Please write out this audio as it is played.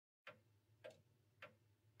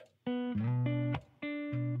I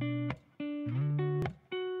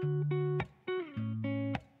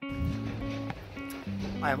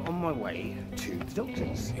am on my way to the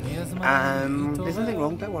doctor's. There's nothing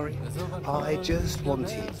wrong, don't worry. I just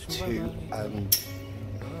wanted to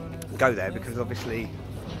go there because obviously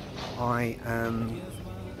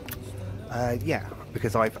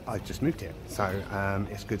because I've just moved here, so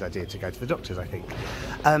it's a good idea to go to the doctor's, I think.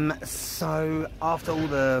 So after all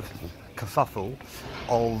the kerfuffle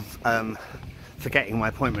of forgetting my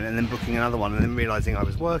appointment and then booking another one and then realising I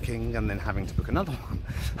was working and then having to book another one,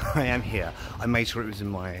 I am here. I made sure it was in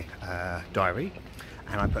my diary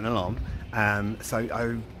and I put an alarm.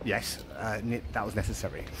 Yes, that was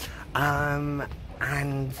necessary.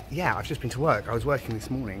 And yeah, I've just been to work. I was working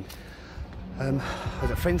this morning. I was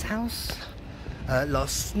at a friend's house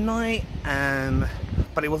last night,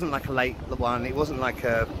 but it wasn't like a late one. It wasn't like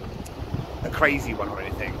a crazy one or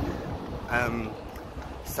anything.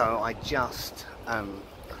 So I just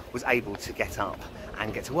was able to get up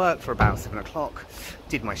and get to work for about 7 o'clock,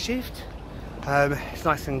 did my shift. It's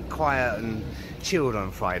nice and quiet and chilled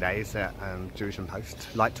on Fridays at Jerusalem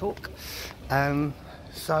Post Light Talk,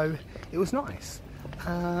 so it was nice.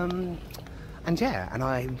 And yeah, and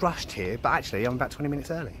I rushed here, but actually I'm about 20 minutes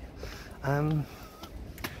early. So I'm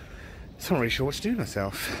not really sure what to do with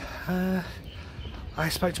myself. I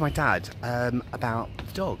spoke to my dad about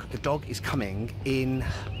the dog. The dog is coming in,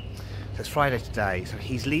 so it's Friday today, so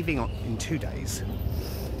he's leaving in 2 days.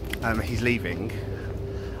 He's leaving,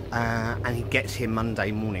 and he gets here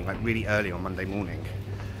Monday morning, like really early on Monday morning.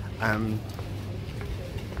 And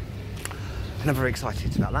I'm very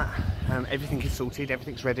excited about that. Everything is sorted,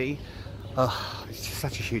 everything's ready. Oh, it's just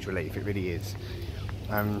such a huge relief, it really is.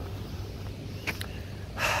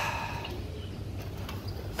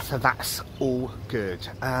 So that's all good.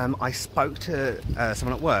 I spoke to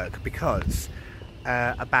someone at work because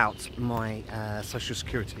about my social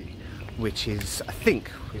security, which is, I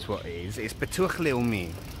think, is what it is. It's Bituach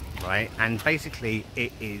Leumi, right? And basically,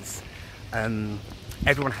 it is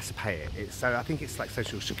everyone has to pay it. So I think it's like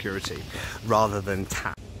social security rather than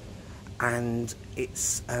tax, and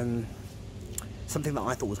it's something that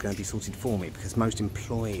I thought was going to be sorted for me because most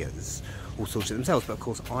employers will sort it themselves. But of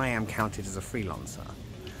course, I am counted as a freelancer.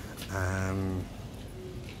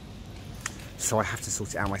 So I have to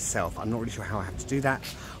sort it out myself. I'm not really sure how I have to do that.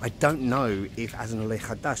 I don't know if as an Aliyah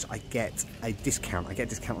Chadash I get a discount. I get a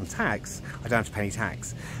discount on tax. I don't have to pay any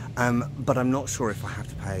tax. But I'm not sure if I have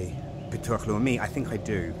to pay Bituach Leumi. I think I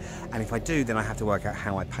do. And if I do, then I have to work out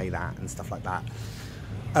how I pay that and stuff like that.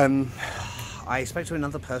 I spoke to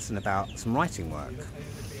another person about some writing work.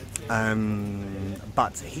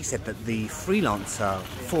 But he said that the freelancer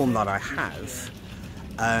form that I have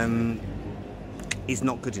is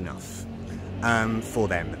not good enough for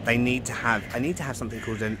them. I need to have something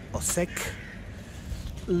called an osek.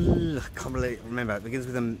 I can't really remember. It begins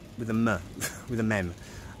with a mem.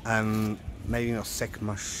 Maybe an osek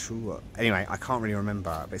mashua. Anyway, I can't really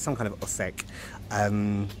remember, but it's some kind of osek.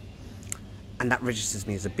 And that registers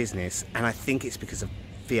me as a business, and I think it's because of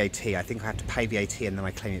VAT. I think I have to pay VAT and then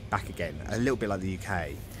I claim it back again, a little bit like the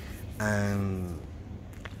UK.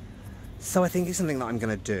 So I think it's something that I'm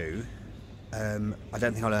going to do. I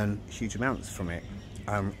don't think I'll earn huge amounts from it,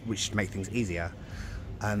 which should make things easier.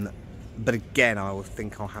 But again, I will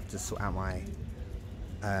think I'll have to sort out my...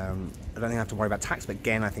 I don't think I have to worry about tax, but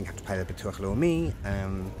again, I think I have to pay the Bituach Leumi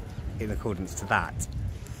in accordance to that.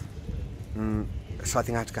 So I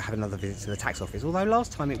think I have to go have another visit to the tax office. Although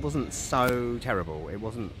last time it wasn't so terrible. It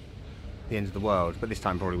wasn't the end of the world, but this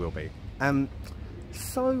time probably will be.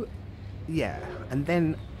 So yeah, and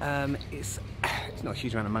then it's not a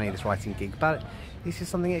huge amount of money, this writing gig, but it's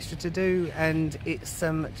just something extra to do, and it's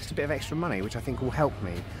just a bit of extra money, which I think will help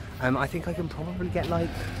me. I think I can probably get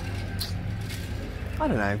like, I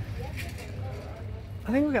don't know,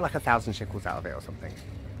 I think we'll get like 1,000 shekels out of it or something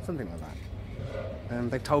like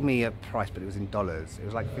that. They've told me a price, but it was in dollars. It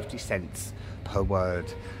was like 50 cents per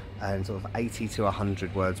word, and sort of 80 to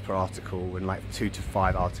 100 words per article, and like 2 to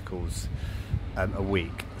 5 articles a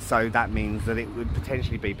week. So that means that it would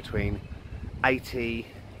potentially be between $80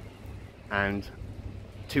 and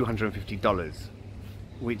 $250,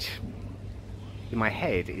 which in my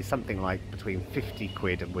head is something like between 50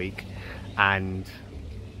 quid a week and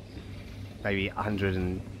maybe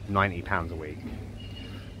 190 pounds a week.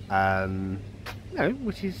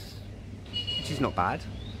 Which is not bad.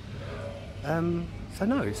 So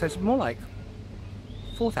it's more like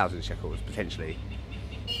 4,000 shekels potentially.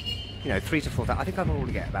 3 to 4,000. I think I'll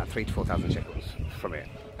probably get about 3 to 4,000 shekels from it.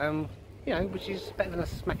 Which is better than a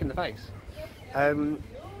smack in the face.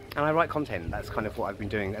 and I write content. That's kind of what I've been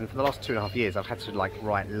doing. And for the last 2.5 years, I've had to like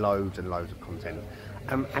write loads and loads of content.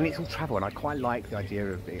 And it's all travel, and I quite like the idea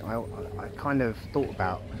of being. I kind of thought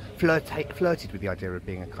about flirted with the idea of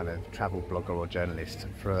being a kind of travel blogger or journalist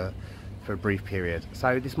for a brief period.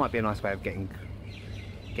 So this might be a nice way of getting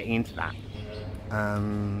into that.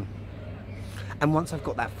 And once I've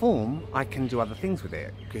got that form, I can do other things with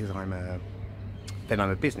it because then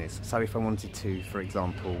I'm a business. So if I wanted to, for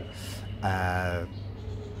example,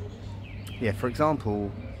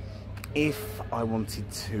 if I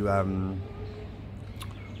wanted to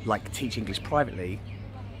like teach English privately,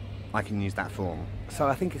 I can use that form. So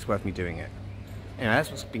I think it's worth me doing it. You know, that's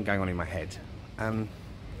what's been going on in my head.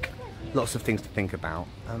 Lots of things to think about.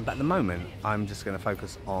 But at the moment, I'm just going to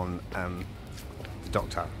focus on the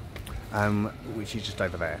doctor, which is just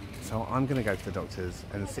over there. So I'm going to go to the doctor's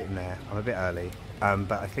and sit in there. I'm a bit early,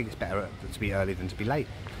 but I think it's better to be early than to be late.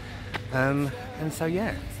 And so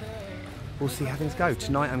yeah, we'll see how things go.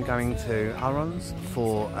 Tonight I'm going to Aaron's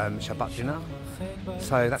for Shabbat dinner.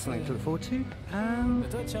 So that's something to look forward to. And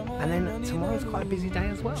then tomorrow's quite a busy day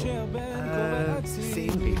as well.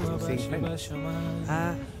 Seeing people, seeing friends.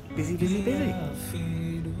 Busy, busy, busy.